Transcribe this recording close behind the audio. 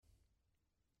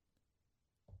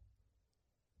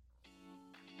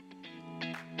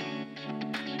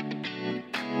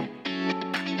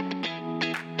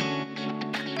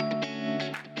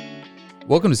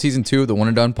Welcome to Season 2 of the One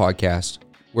and Done podcast,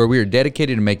 where we are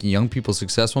dedicated to making young people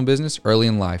successful in business early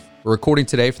in life. We're recording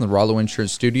today from the Rollo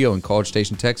Insurance Studio in College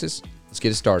Station, Texas. Let's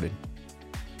get it started.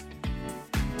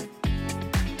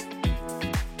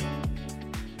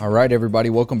 All right, everybody,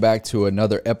 welcome back to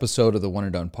another episode of the One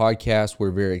and Done podcast.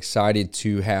 We're very excited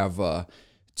to have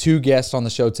two guests on the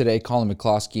show today, Colin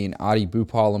McCloskey and Adi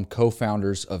Bhupalam,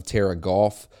 co-founders of Terra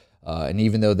Golf. And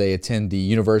even though they attend the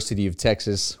University of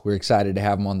Texas, we're excited to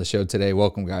have them on the show today.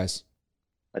 Welcome, guys.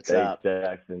 What's up,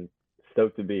 Jackson?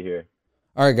 Stoked to be here.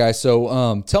 All right, guys.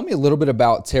 So tell me a little bit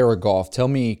about Terra Golf. Tell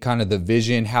me kind of the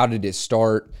vision. How did it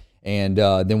start? And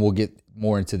then we'll get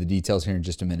more into the details here in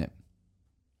just a minute.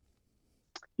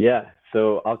 Yeah,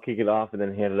 so I'll kick it off and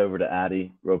then hand it over to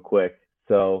Adi real quick.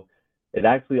 So it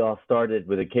actually all started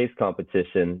with a case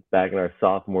competition back in our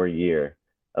sophomore year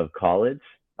of college.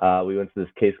 We went to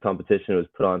this case competition. It was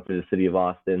put on through the city of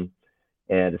Austin.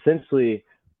 And essentially,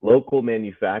 local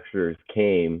manufacturers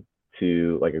came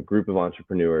to like a group of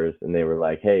entrepreneurs, and they were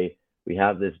like, hey, we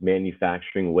have this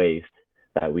manufacturing waste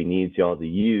that we need y'all to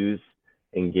use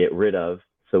and get rid of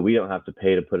so we don't have to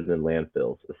pay to put it in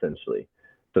landfills, essentially.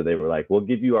 So they were like, we'll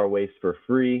give you our waste for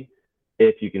free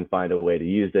if you can find a way to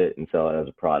use it and sell it as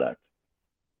a product.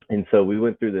 And so we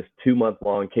went through this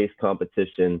 2-month-long case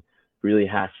competition, really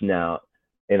hashing out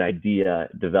an idea,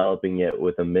 developing it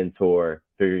with a mentor,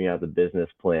 figuring out the business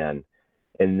plan.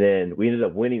 And then we ended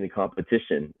up winning the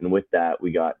competition. And with that,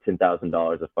 we got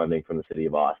 $10,000 of funding from the city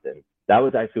of Austin. That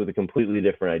was actually with a completely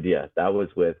different idea. That was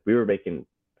we were making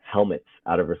helmets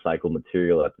out of recycled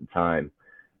material at the time.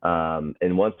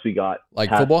 And once we got like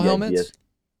football helmets,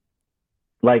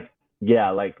 like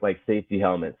safety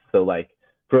helmets. So like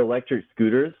for electric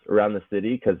scooters around the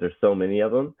city, because there's so many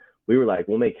of them, we were like,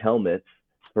 we'll make helmets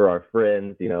for our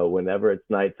friends, you know, whenever it's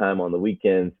nighttime on the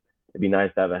weekends. It'd be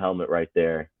nice to have a helmet right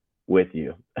there with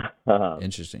you.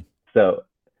 Interesting. So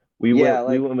we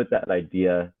went with that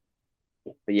idea.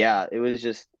 But yeah, it was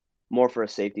just more for a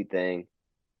safety thing.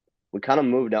 We kind of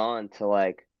moved on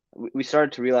to we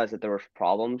started to realize that there were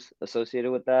problems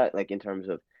associated with that, like in terms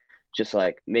of just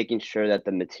like making sure that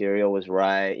the material was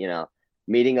right, you know,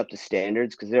 meeting up to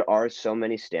standards, because there are so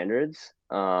many standards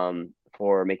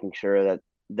for making sure that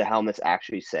the helmet's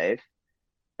actually safe.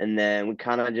 And then we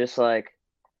kind of just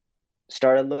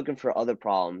started looking for other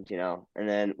problems, you know, and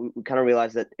then we kind of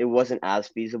realized that it wasn't as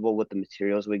feasible with the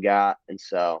materials we got. And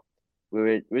so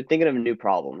we were thinking of new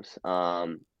problems.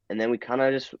 And then we kind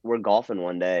of just were golfing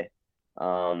one day.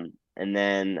 And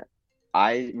then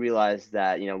I realized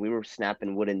that, you know, we were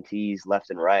snapping wooden tees left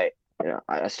and right. You know,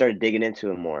 I started digging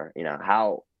into it more, you know,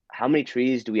 how many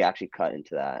trees do we actually cut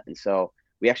into that? And so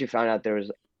we actually found out there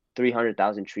was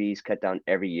 300,000 trees cut down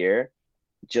every year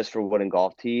just for wooden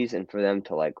golf tees, and for them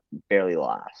to barely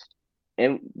last.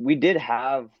 And we did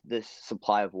have this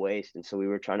supply of waste, and so we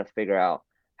were trying to figure out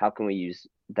how can we use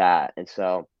that. And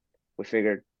so we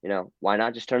figured, you know, why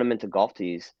not just turn them into golf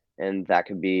tees, and that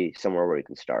could be somewhere where we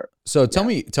can start. So tell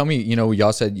me, you know,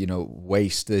 y'all said, you know,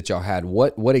 waste that y'all had.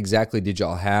 What exactly did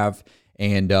y'all have?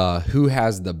 And who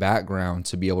has the background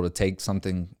to be able to take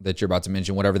something that you're about to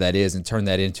mention, whatever that is, and turn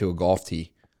that into a golf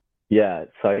tee? Yeah,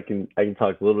 so I can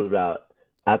talk a little bit about,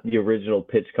 at the original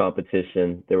pitch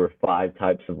competition, there were 5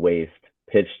 types of waste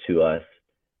pitched to us.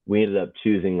 We ended up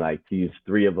choosing to use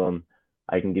 3 of them.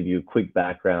 I can give you a quick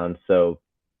background. So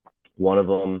one of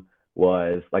them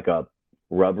was like a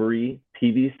rubbery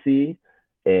PVC,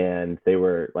 and they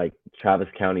were like Travis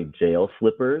County jail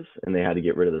slippers, and they had to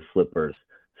get rid of the slippers.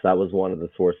 So that was one of the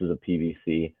sources of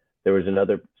PVC. There was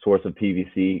another source of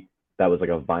PVC that was like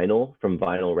a vinyl from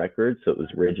Vinyl Records, so it was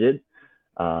rigid.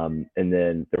 And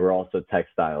then there were also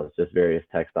textiles, just various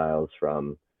textiles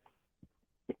from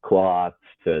cloths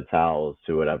to towels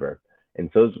to whatever. And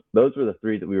so those were the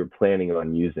 3 that we were planning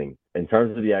on using. In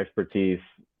terms of the expertise,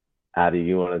 Adi,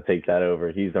 you want to take that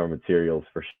over? He's our materials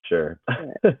for sure.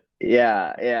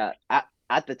 Yeah.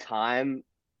 At the time,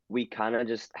 we kind of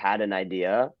just had an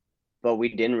idea, but we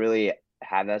didn't really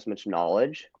have as much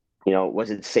knowledge. You know, was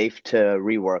it safe to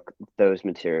rework those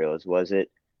materials? Was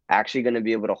it actually going to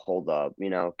be able to hold up?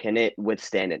 You know, can it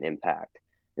withstand an impact?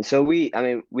 And so we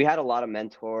had a lot of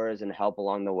mentors and help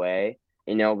along the way.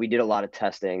 You know, we did a lot of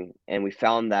testing, and we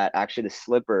found that actually the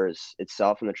slippers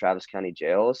itself in the Travis County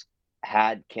jails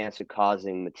had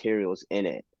cancer-causing materials in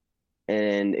it.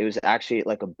 And it was actually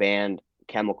like a banned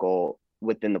chemical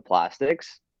within the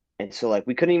plastics. And so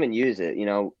we couldn't even use it, you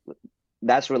know.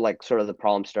 That's where sort of the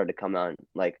problem started to come on.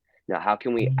 You know, how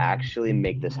can we actually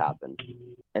make this happen?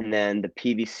 And then the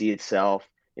PVC itself,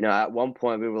 you know, at one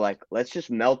point we were like, let's just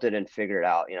melt it and figure it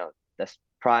out. You know, that's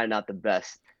probably not the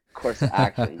best course of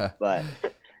action, but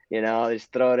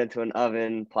just throw it into an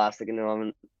oven, plastic in an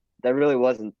oven. That really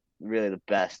wasn't really the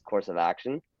best course of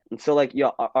action. And so, like,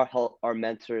 our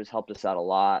mentors helped us out a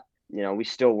lot. We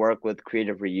still work with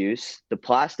creative reuse. The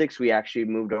plastics, we actually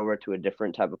moved over to a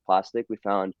different type of plastic. We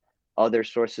found other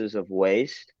sources of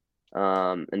waste,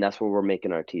 and that's what we're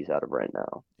making our teas out of right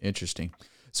now. Interesting.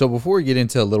 So before we get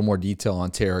into a little more detail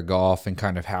on Terra Golf and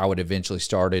kind of how it eventually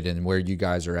started and where you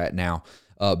guys are at now,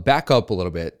 back up a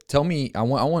little bit. Tell me, I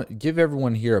want to give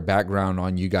everyone here a background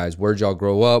on you guys. Where'd y'all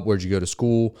grow up? Where'd you go to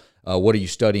school? What are you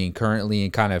studying currently,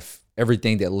 and kind of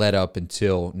everything that led up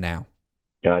until now?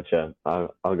 Gotcha.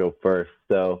 I'll go first.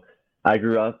 So I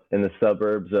grew up in the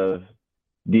suburbs of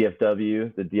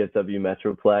DFW, the DFW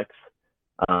Metroplex.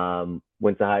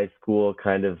 Went to high school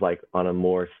kind of like on a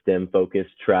more STEM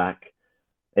focused track.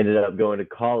 Ended up going to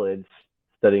college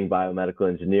studying biomedical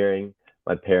engineering.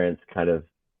 My parents kind of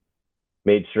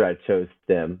made sure I chose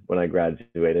STEM when I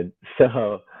graduated.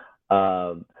 So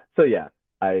yeah,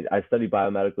 I study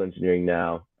biomedical engineering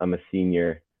now. I'm a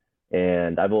senior,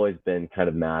 and I've always been kind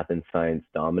of math and science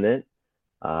dominant.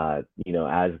 As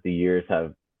the years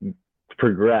have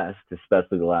progressed,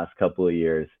 especially the last couple of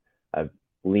years, I've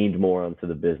leaned more onto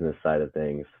the business side of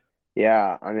things.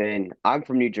 Yeah, I mean, I'm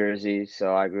from New Jersey,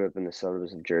 so I grew up in the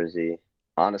suburbs of Jersey.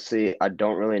 Honestly, I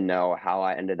don't really know how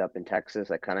I ended up in Texas.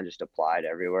 I kind of just applied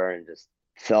everywhere and just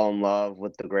fell in love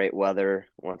with the great weather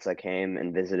once I came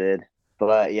and visited.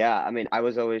 But yeah, I mean, I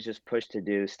was always just pushed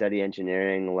to study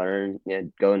engineering, learn,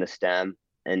 go into STEM,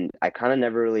 and I kind of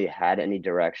never really had any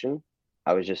direction.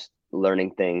 I was just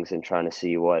learning things and trying to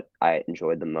see what I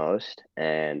enjoyed the most.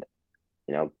 And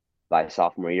you know, by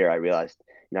sophomore year, I realized,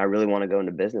 I really want to go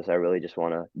into business. I really just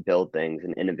want to build things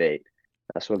and innovate.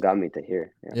 That's what got me to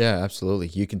here. Yeah. Yeah, absolutely.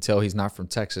 You can tell he's not from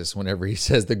Texas whenever he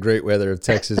says the great weather of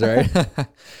Texas, right?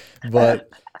 But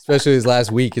especially this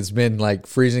last week, it's been like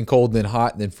freezing cold, then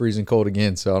hot, and then freezing cold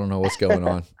again. So I don't know what's going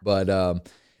on. But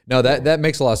no, that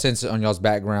makes a lot of sense on y'all's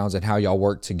backgrounds and how y'all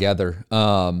work together.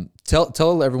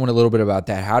 Tell everyone a little bit about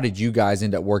that. How did you guys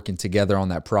end up working together on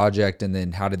that project, and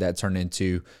then how did that turn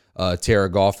into Terra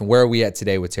Golf, and where are we at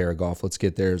today with Terra Golf? Let's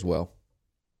get there as well.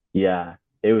 Yeah,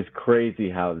 it was crazy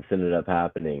how this ended up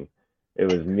happening.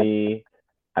 It was me.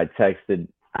 I texted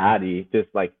Addie just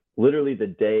like literally the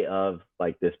day of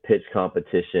like this pitch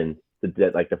competition,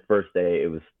 like the first day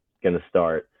it was gonna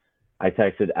start. I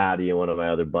texted Addie and one of my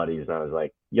other buddies, and I was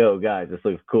like, "Yo, guys, this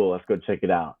looks cool. Let's go check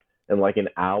it out." And like an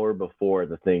hour before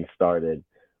the thing started,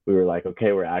 we were like,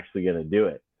 "Okay, we're actually gonna do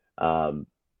it."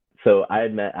 So I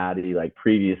had met Addie like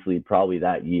previously, probably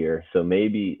that year. So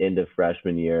maybe end of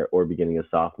freshman year or beginning of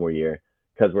sophomore year,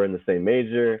 because we're in the same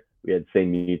major. We had same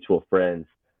mutual friends.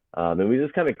 And we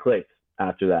just kind of clicked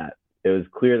after that. It was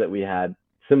clear that we had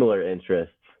similar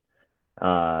interests.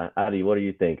 Addie, what do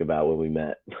you think about when we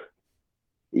met?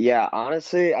 Yeah,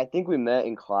 honestly, I think we met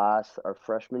in class our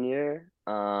freshman year,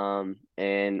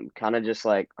 and kind of just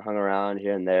like hung around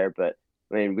here and there. But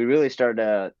I mean, we really started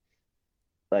to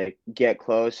like get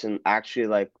close and actually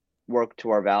like work to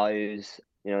our values,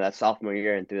 that sophomore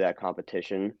year and through that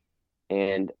competition.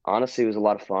 And honestly, it was a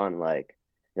lot of fun. Like,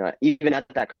 even at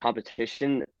that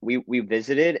competition, we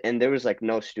visited and there was like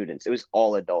no students. It was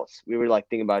all adults. We were like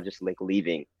thinking about just like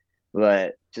leaving,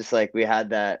 but just like we had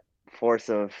that force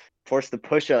of force to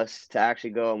push us to actually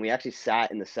go, and we actually sat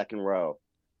in the second row,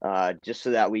 just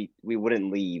so that we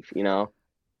wouldn't leave.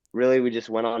 Really, we just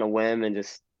went on a whim and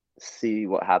just see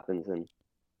what happens, and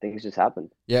things just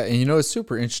happened. Yeah, and it's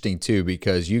super interesting too,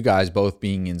 because you guys both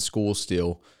being in school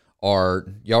still are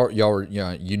y'all are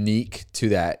unique to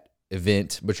that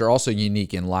event, but you're also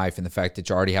unique in life in the fact that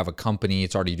you already have a company,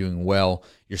 it's already doing well,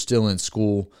 you're still in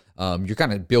school, you're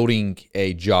kind of building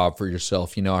a job for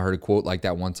yourself. I heard a quote like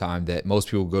that one time, that most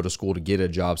people go to school to get a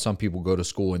job, some people go to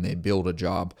school and they build a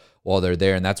job while they're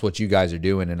there, and that's what you guys are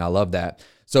doing, and I love that.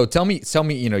 So tell me,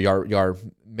 y'all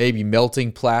maybe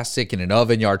melting plastic in an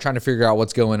oven, y'all are trying to figure out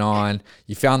what's going on,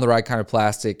 you found the right kind of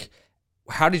plastic.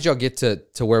 How did y'all get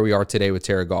to where we are today with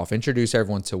Terra Golf? Introduce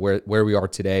everyone to where we are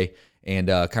today, and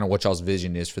kind of what y'all's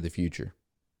vision is for the future.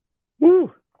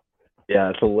 Woo! Yeah,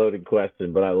 it's a loaded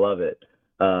question, but I love it.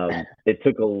 It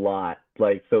took a lot.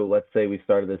 So let's say we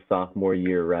started this sophomore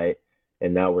year, right?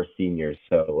 And now we're seniors.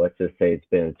 So let's just say it's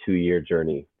been a 2-year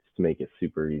journey, just to make it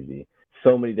super easy.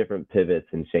 So many different pivots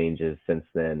and changes since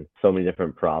then, so many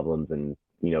different problems and,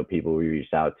 people we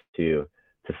reached out to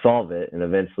solve it and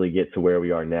eventually get to where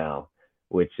we are now,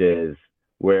 which is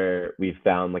where we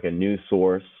found like a new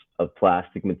source of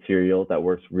plastic material that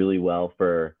works really well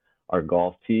for our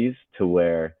golf tees, to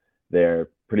where they're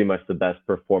pretty much the best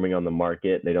performing on the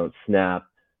market. They don't snap.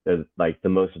 They're like the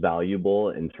most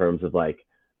valuable in terms of like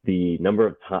the number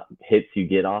of hits you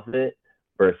get off of it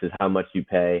versus how much you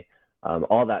pay,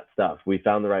 all that stuff. We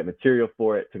found the right material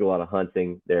for it, took a lot of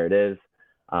hunting. There it is.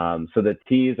 So the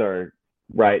tees are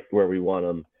right where we want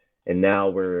them. And now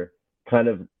we're kind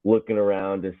of looking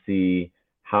around to see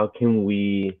how can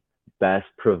we best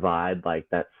provide like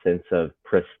that sense of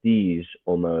prestige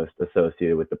almost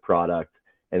associated with the product.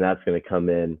 And that's going to come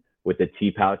in with the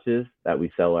tee pouches that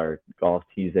we sell our golf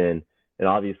tees in. And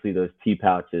obviously those tee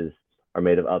pouches are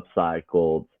made of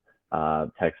upcycled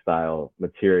textile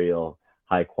material,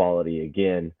 high quality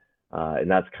again. And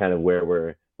that's kind of where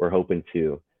we're hoping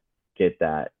to get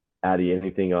that. Addie,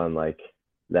 anything on like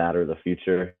that or the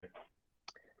future?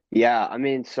 Yeah, I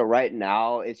mean, so right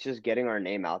now it's just getting our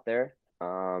name out there.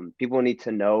 People need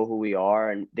to know who we are,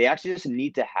 and they actually just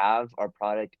need to have our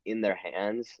product in their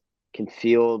hands, can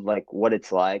feel like what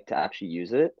it's like to actually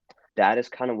use it. That is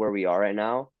kind of where we are right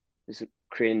now, is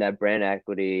creating that brand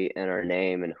equity and our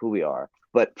name and who we are.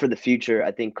 But for the future,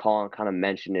 I think Colin kind of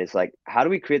mentioned is like, how do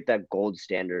we create that gold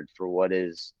standard for what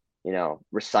is,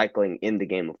 recycling in the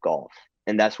game of golf?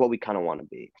 And that's what we kind of want to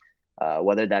be,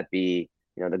 whether that be,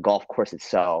 the golf course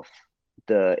itself,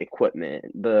 the equipment,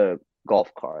 the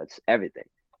golf carts, everything.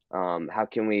 How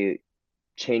can we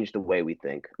change the way we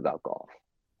think about golf?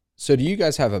 So do you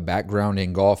guys have a background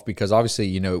in golf? Because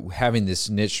obviously, having this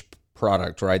niche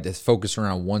product, right, that's focused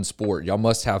around one sport, y'all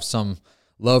must have some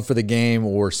love for the game,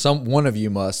 or one of you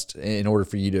must, in order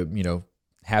for you to,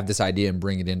 have this idea and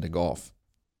bring it into golf.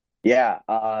 Yeah.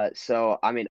 So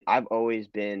I mean, I've always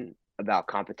been about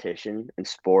competition and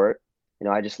sport.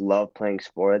 I just love playing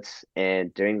sports.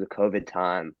 And during the COVID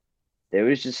time, there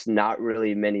was just not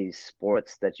really many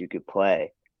sports that you could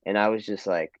play. And I was just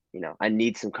like, I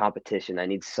need some competition. I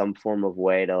need some form of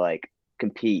way to like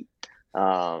compete.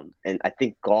 And I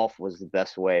think golf was the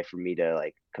best way for me to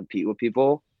like compete with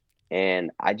people. And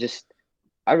I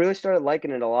really started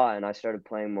liking it a lot, and I started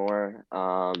playing more.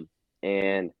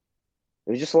 And it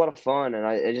was just a lot of fun. And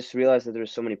I just realized that there were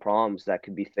so many problems that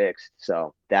could be fixed.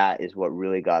 So that is what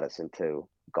really got us into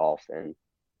golf and,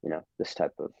 this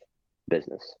type of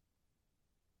business.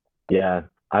 Yeah,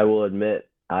 I will admit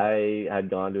I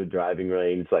had gone to a driving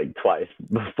range like twice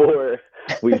before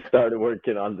we started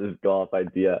working on this golf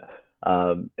idea.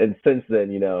 And since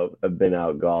then, I've been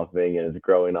out golfing and it's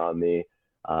growing on me.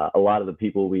 A lot of the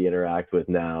people we interact with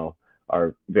now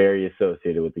are very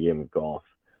associated with the game of golf.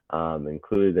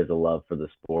 Included there's a love for the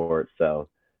sport. So,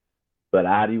 but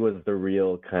Addie was the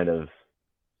real kind of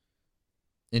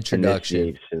Introduction.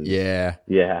 initiation. Yeah,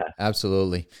 Yeah.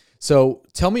 absolutely. So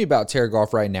tell me about Terra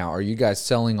Golf right now. Are you guys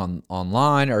selling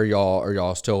online? Or are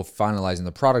y'all still finalizing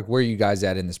the product? Where are you guys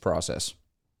at in this process?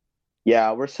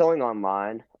 Yeah, we're selling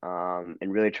online,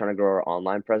 and really trying to grow our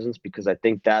online presence because I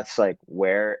think that's like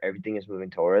where everything is moving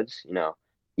towards.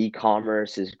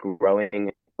 E-commerce is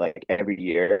growing like every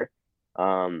year.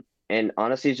 And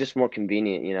honestly, it's just more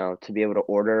convenient, to be able to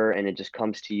order and it just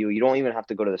comes to you. You don't even have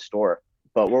to go to the store.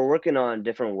 But we're working on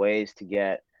different ways to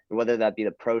get, whether that be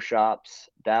the pro shops,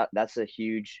 that's a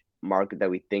huge market that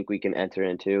we think we can enter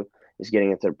into, is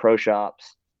getting into the pro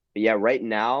shops. But yeah, right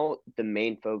now the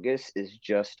main focus is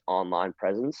just online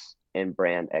presence and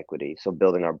brand equity. So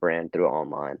building our brand through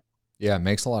online. Yeah, it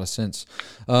makes a lot of sense.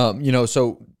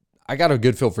 So I got a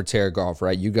good feel for Terra Golf,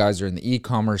 right? You guys are in the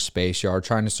e-commerce space. You are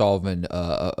trying to solve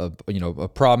a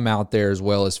problem out there, as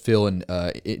well as fill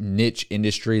a niche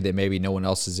industry that maybe no one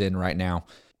else is in right now.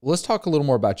 Let's talk a little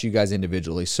more about you guys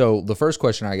individually. So the first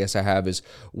question I guess I have is,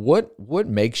 what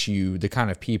makes you the kind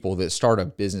of people that start a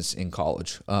business in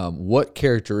college? What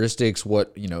characteristics,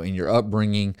 in your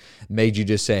upbringing made you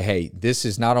just say, hey, this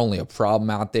is not only a problem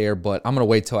out there, but I'm going to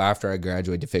wait till after I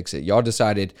graduate to fix it? Y'all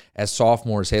decided as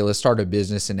sophomores, hey, let's start a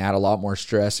business and add a lot more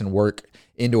stress and work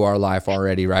into our life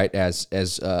already, right? As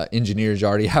engineers, you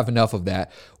already have enough of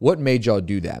that. What made y'all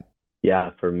do that?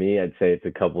 Yeah, for me, I'd say it's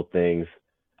a couple things.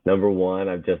 Number one,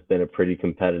 I've just been a pretty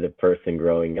competitive person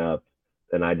growing up,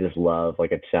 and I just love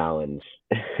like a challenge.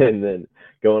 And then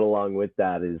going along with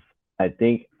that is I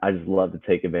think I just love to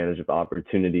take advantage of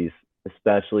opportunities,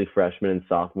 especially freshman and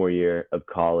sophomore year of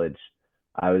college.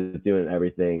 I was doing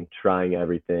everything, trying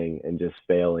everything, and just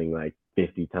failing like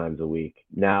 50 times a week.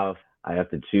 Now I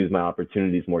have to choose my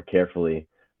opportunities more carefully,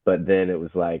 but then it was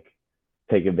like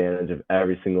take advantage of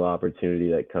every single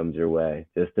opportunity that comes your way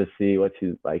just to see what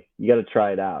you like. You got to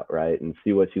try it out, right? And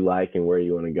see what you like and where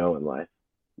you want to go in life.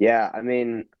 Yeah, I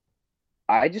mean,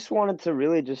 I just wanted to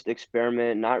really just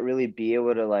experiment, not really be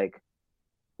able to I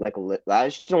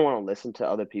just don't want to listen to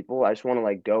other people. I just want to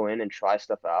like go in and try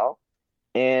stuff out.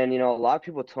 And a lot of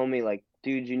people told me like,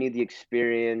 dude, you need the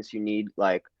experience, you need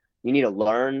to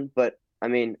learn. But I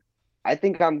mean, I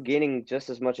think I'm gaining just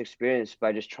as much experience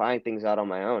by just trying things out on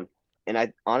my own. And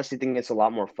I honestly think it's a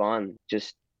lot more fun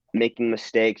just making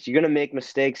mistakes. You're gonna make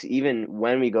mistakes even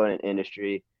when we go in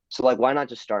industry. So like why not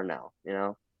just start now, you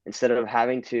know? Instead of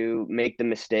having to make the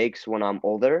mistakes when I'm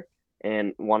older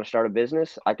and want to start a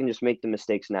business, I can just make the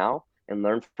mistakes now and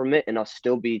learn from it and I'll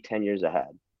still be 10 years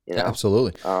ahead, you know?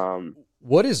 Absolutely. Um,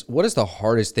 What is the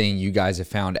hardest thing you guys have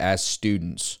found as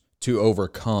students to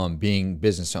overcome being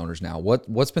business owners now?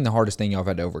 What's been the hardest thing y'all have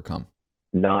had to overcome?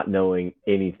 Not knowing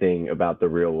anything about the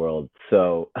real world.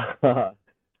 So to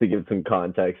give some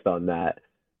context on that,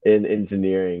 in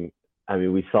engineering, I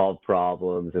mean, we solve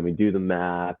problems and we do the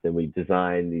math and we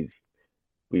design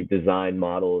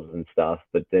models and stuff,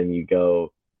 but then you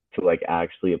go to like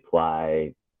actually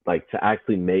apply, like to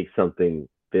actually make something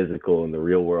physical in the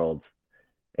real world,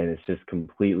 and it's just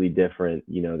completely different.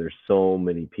 You know, there's so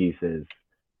many pieces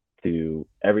to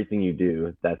everything you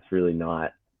do that's really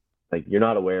not like you're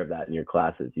not aware of that in your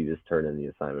classes. You just turn in the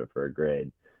assignment for a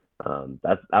grade.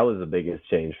 That was the biggest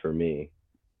change for me.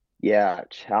 yeah,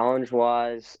 challenge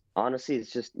wise, honestly,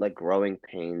 it's just like growing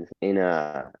pains in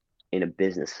a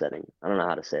business setting. I don't know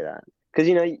how to say that. Because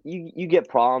you know, you get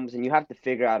problems and you have to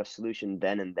figure out a solution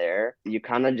then and there. You're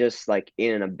kind of just like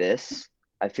in an abyss.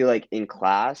 I feel like in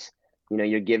class, you know,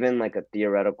 you're given like a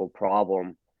theoretical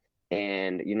problem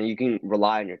and you know, you can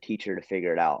rely on your teacher to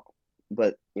figure it out.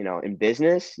 But, you know, in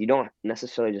business, you don't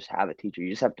necessarily just have a teacher. You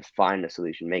just have to find a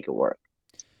solution, make it work.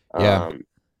 Yeah, Um,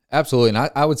 absolutely. And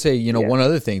I would say, yeah. one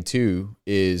other thing too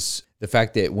is the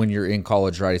fact that when you're in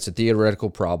college, right, it's a theoretical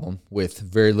problem with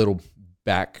very little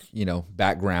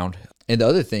background. And the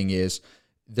other thing is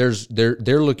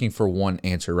they're looking for one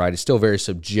answer, right? It's still very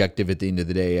subjective at the end of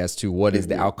the day as to what is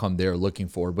the outcome they're looking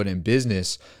for. But in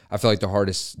business, I feel like the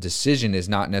hardest decision is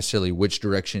not necessarily which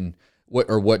direction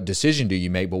what decision do you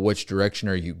make, but which direction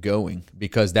are you going?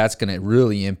 Because that's going to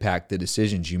really impact the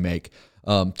decisions you make.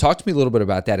 Talk to me a little bit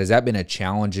about that. Has that been a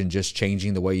challenge in just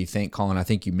changing the way you think, Colin? I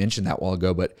think you mentioned that a while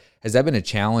ago, but has that been a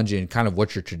challenge in kind of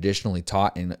what you're traditionally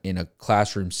taught in a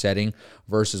classroom setting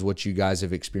versus what you guys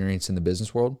have experienced in the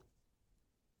business world?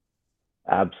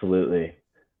 Absolutely.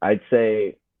 I'd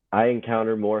say I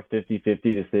encounter more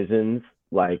 50-50 decisions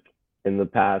like in the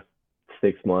past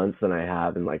 6 months than I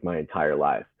have in like my entire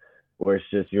life, where it's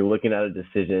just you're looking at a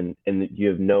decision and you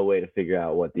have no way to figure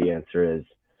out what the answer is.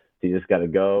 So you just got to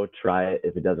go try it.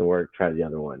 If it doesn't work, try the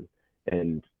other one.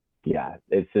 And yeah,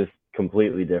 it's just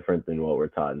completely different than what we're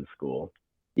taught in school.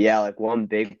 Yeah, like one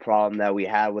big problem that we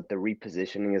had with the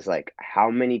repositioning is like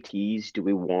how many teas do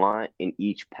we want in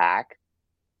each pack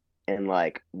and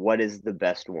like what is the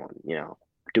best one, you know?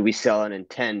 Do we sell it in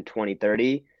 10, 20,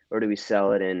 30, or do we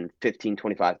sell it in 15,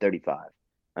 25, 35?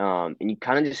 And you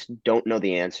kind of just don't know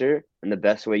the answer. And the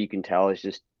best way you can tell is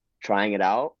just trying it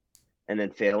out and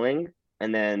then failing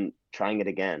and then trying it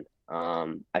again.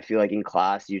 I feel like in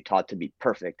class you're taught to be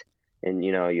perfect and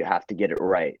you know you have to get it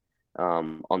right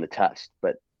on the test,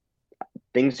 but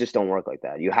things just don't work like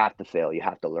that. You have to fail, you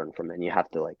have to learn from it, and you have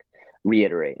to like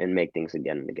reiterate and make things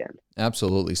again and again.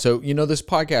 Absolutely. So, this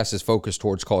podcast is focused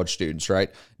towards college students, right?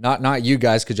 Not you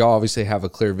guys, because y'all obviously have a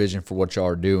clear vision for what y'all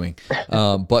are doing.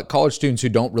 But college students who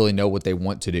don't really know what they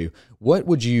want to do, what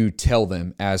would you tell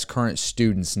them as current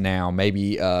students now,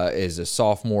 maybe as a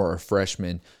sophomore or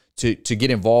freshman, to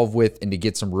get involved with and to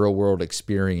get some real world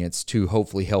experience to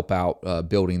hopefully help out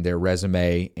building their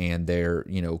resume and their,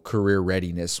 career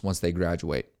readiness once they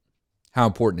graduate? How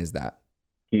important is that?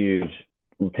 Huge.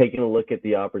 Taking a look at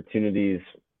the opportunities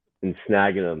and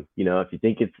snagging them. You know, if you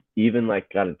think it's even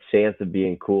like got a chance of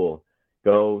being cool,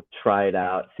 go try it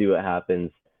out, see what happens.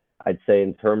 I'd say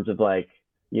in terms of like,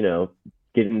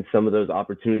 getting some of those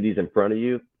opportunities in front of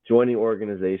you, joining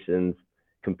organizations,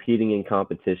 competing in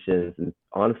competitions, and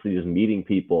honestly just meeting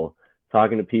people,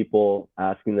 talking to people,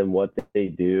 asking them what they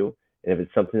do. And if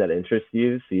it's something that interests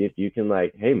you, see if you can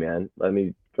like, hey man, let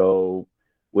me go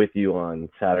with you on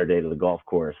Saturday to the golf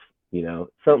course,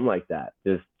 something like that.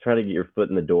 Just try to get your foot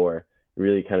in the door,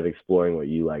 really kind of exploring what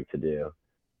you like to do.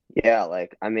 Yeah,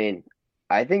 like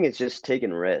I think it's just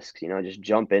taking risks, just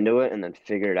jump into it and then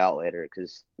figure it out later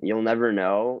because you'll never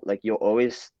know. Like you'll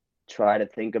always try to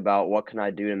think about what can I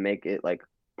do to make it like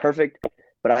perfect.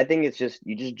 But I think it's just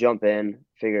you just jump in,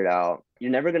 figure it out.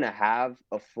 You're never gonna have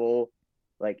a full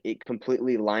like it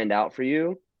completely lined out for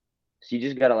you. So you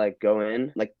just gotta like go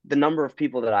in. Like the number of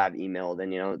people that I've emailed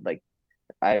and like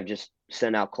I've just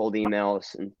sent out cold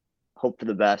emails and hope for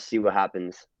the best, see what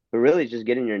happens. But really just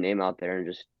getting your name out there and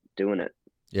just doing it.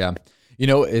 Yeah.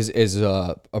 As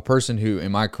a person who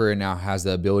in my career now has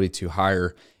the ability to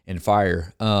hire and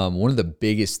fire, one of the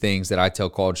biggest things that I tell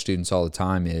college students all the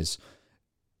time is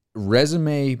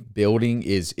resume building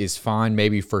is fine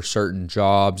maybe for certain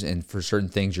jobs and for certain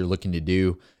things you're looking to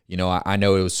do. You know, I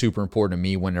know it was super important to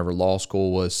me whenever law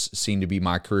school was seen to be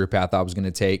my career path I was going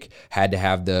to take. Had to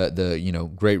have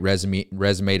the great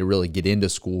resume to really get into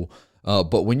school.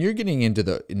 But when you're getting into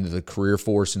the career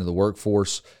force, into the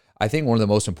workforce, I think one of the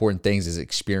most important things is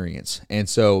experience. And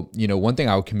so, one thing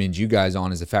I would commend you guys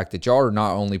on is the fact that y'all are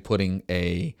not only putting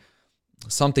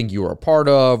something you are a part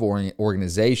of or an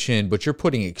organization, but you're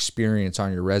putting experience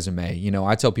on your resume.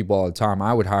 I tell people all the time,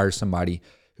 I would hire somebody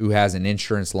who has an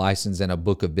insurance license and a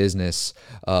book of business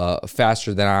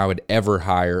faster than I would ever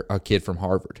hire a kid from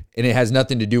Harvard. And it has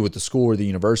nothing to do with the school or the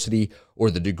university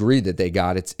or the degree that they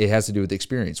got. It has to do with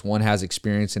experience. One has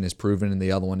experience and is proven, and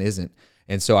the other one isn't.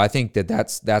 And so I think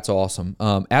that's awesome.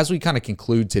 As we kind of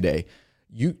conclude today,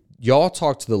 y'all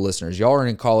talk to the listeners. Y'all are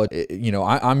in college.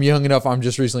 I'm young enough. I'm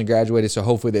just recently graduated, so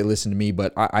hopefully they listen to me.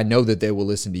 But I know that they will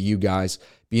listen to you guys,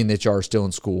 being that y'all are still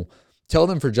in school. Tell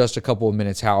them for just a couple of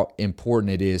minutes how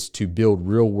important it is to build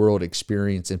real world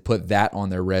experience and put that on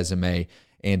their resume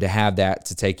and to have that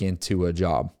to take into a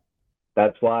job.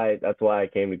 That's why I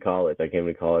came to college. I came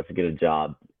to college to get a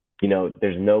job.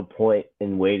 There's no point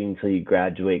in waiting until you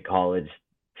graduate college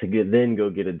to then go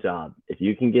get a job. If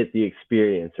you can get the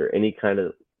experience or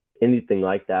anything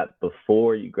like that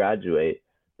before you graduate,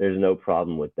 there's no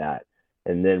problem with that.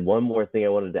 And then one more thing I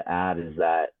wanted to add is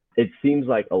that it seems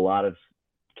like a lot of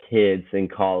kids in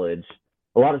college,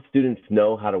 a lot of students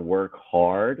know how to work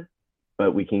hard,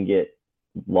 but we can get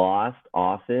lost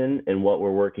often in what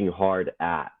we're working hard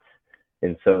at.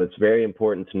 And so it's very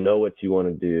important to know what you want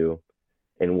to do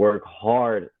and work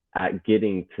hard at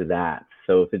getting to that.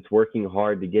 So if it's working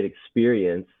hard to get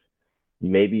experience,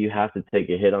 maybe you have to take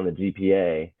a hit on the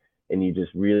GPA and you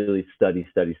just really study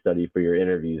for your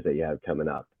interviews that you have coming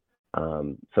up.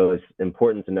 So it's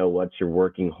important to know what you're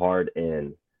working hard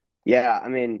in. Yeah, I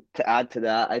mean, to add to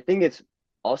that, I think it's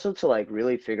also to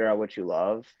really figure out what you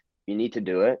love. You need to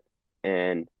do it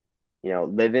and,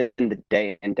 live in the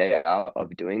day in, day out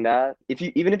of doing that.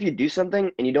 Even if you do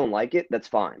something and you don't like it, that's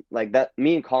fine. Like that,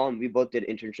 me and Colin, we both did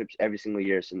internships every single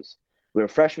year since we were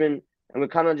freshmen, and we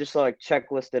kind of just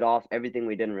checklisted off everything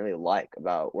we didn't really like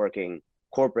about working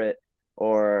corporate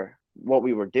or what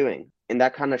we were doing. And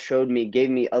that kind of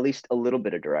gave me at least a little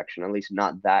bit of direction, at least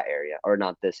not that area or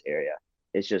not this area.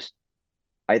 It's just,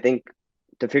 I think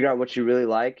to figure out what you really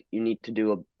like, you need to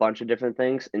do a bunch of different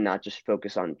things and not just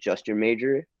focus on just your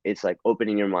major. It's like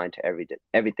opening your mind to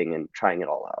everything and trying it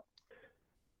all out.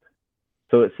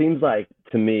 So it seems like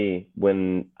to me,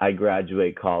 when I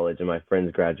graduate college and my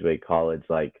friends graduate college,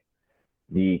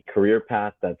 the career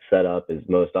path that's set up is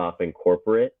most often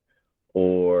corporate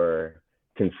or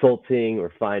consulting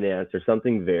or finance or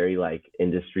something very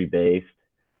industry based.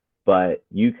 But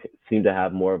you seem to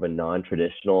have more of a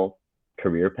non-traditional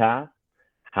career path.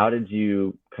 How did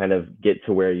you kind of get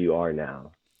to where you are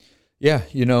now? Yeah,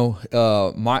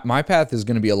 my path is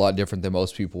going to be a lot different than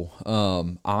most people.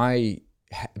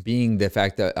 Being the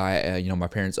fact that my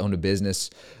parents owned a business,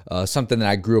 something that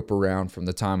I grew up around from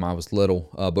the time I was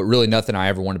little, but really nothing I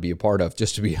ever wanted to be a part of.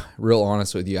 Just to be real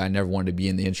honest with you, I never wanted to be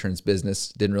in the insurance business.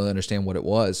 Didn't really understand what it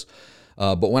was.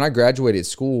 But when I graduated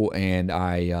school and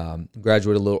I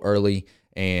graduated a little early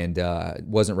and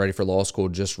wasn't ready for law school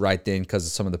just right then because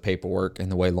of some of the paperwork and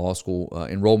the way law school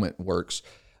enrollment works,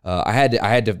 I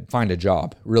had to find a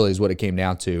job, really is what it came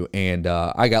down to. And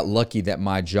I got lucky that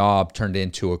my job turned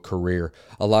into a career.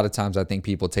 A lot of times I think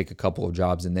people take a couple of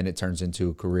jobs and then it turns into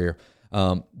a career.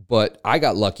 But I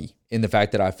got lucky in the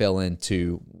fact that I fell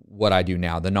into what I do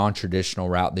now, the non-traditional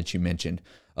route that you mentioned.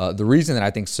 The reason that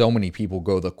I think so many people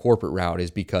go the corporate route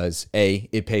is because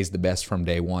it pays the best from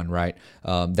day one, right?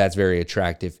 That's very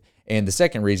attractive. And the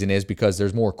second reason is because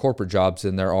there's more corporate jobs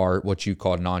than there are what you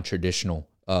call non-traditional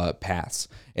paths.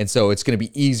 And so it's going to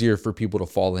be easier for people to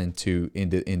fall into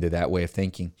that way of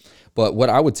thinking. But what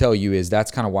I would tell you is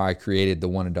that's kind of why I created the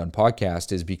One and Done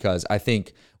podcast, is because I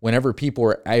think whenever people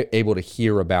are able to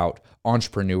hear about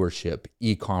entrepreneurship,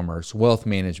 e-commerce, wealth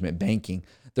management, banking,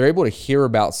 they're able to hear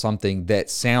about something that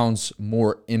sounds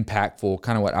more impactful,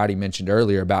 kind of what Adi mentioned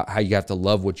earlier about how you have to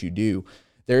love what you do.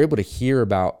 They're able to hear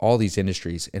about all these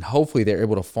industries, and hopefully they're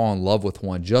able to fall in love with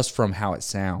one just from how it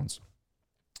sounds.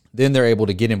 Then they're able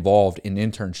to get involved in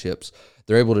internships.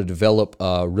 They're able to develop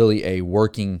really a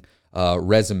working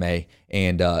resume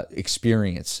and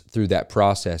experience through that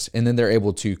process. And then they're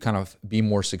able to kind of be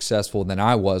more successful than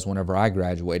I was whenever I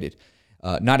graduated.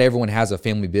 Not everyone has a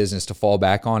family business to fall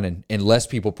back on, and less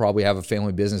people probably have a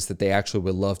family business that they actually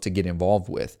would love to get involved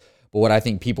with. But what I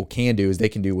think people can do is they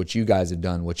can do what you guys have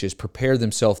done, which is prepare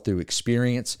themselves through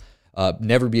experience,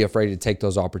 never be afraid to take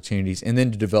those opportunities, and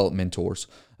then to develop mentors.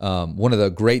 One of the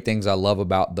great things I love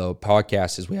about the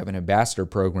podcast is we have an ambassador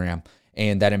program,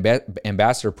 and that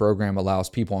ambassador program allows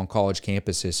people on college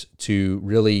campuses to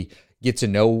really get to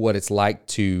know what it's like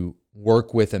to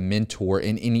work with a mentor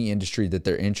in any industry that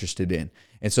they're interested in.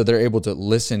 And so they're able to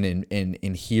listen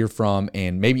and hear from,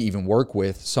 and maybe even work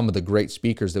with some of the great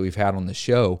speakers that we've had on the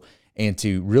show, and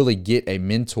to really get a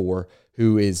mentor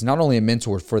who is not only a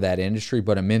mentor for that industry,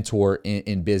 but a mentor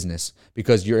in business,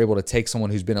 because you're able to take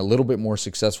someone who's been a little bit more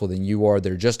successful than you are.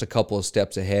 They're just a couple of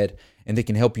steps ahead, and they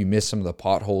can help you miss some of the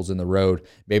potholes in the road,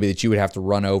 maybe that you would have to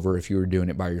run over if you were doing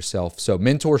it by yourself. So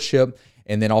mentorship,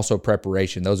 and then also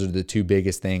preparation. Those are the two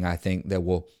biggest things I think that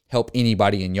will help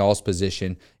anybody in y'all's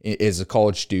position as a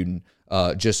college student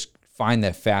just find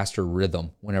that faster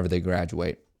rhythm whenever they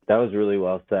graduate. That was really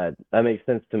well said. That makes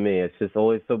sense to me. It's just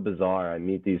always so bizarre. I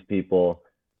meet these people,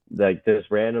 like there's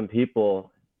random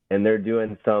people, and they're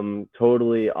doing some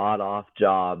totally odd-off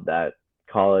job that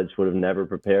college would have never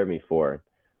prepared me for.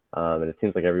 And it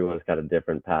seems like everyone's got a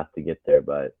different path to get there,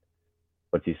 but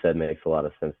what you said makes a lot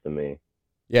of sense to me.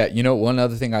 Yeah, one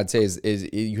other thing I'd say is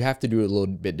you have to do it a little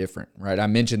bit different, right? I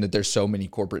mentioned that there's so many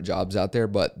corporate jobs out there,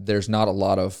 but there's not a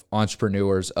lot of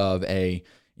entrepreneurs of a,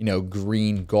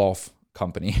 green golf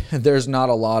company. There's not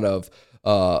a lot of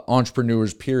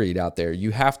entrepreneurs, period, out there.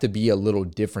 You have to be a little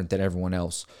different than everyone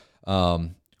else.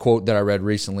 Quote that I read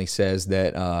recently says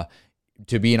that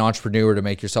to be an entrepreneur, to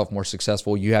make yourself more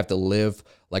successful, you have to live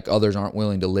like others aren't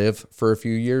willing to live for a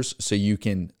few years, so you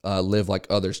can live like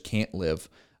others can't live.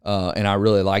 And I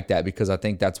really like that, because I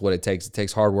think that's what it takes. It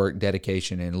takes hard work,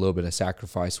 dedication, and a little bit of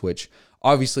sacrifice, which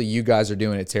obviously you guys are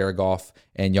doing at Terra Golf,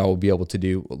 and y'all will be able to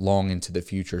do long into the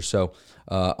future. So,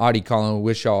 Adi, Colin, we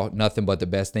wish y'all nothing but the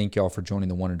best. Thank y'all for joining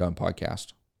the One and Done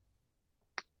podcast.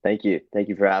 Thank you. Thank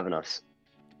you for having us.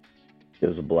 It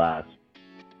was a blast.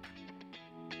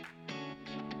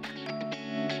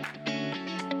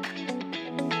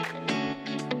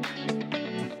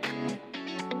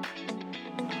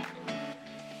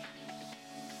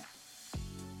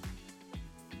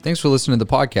 Thanks for listening to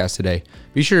the podcast today.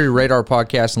 Be sure to rate our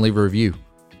podcast and leave a review.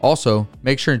 Also,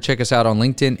 make sure to check us out on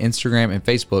LinkedIn, Instagram, and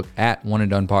Facebook at One and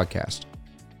Done Podcast.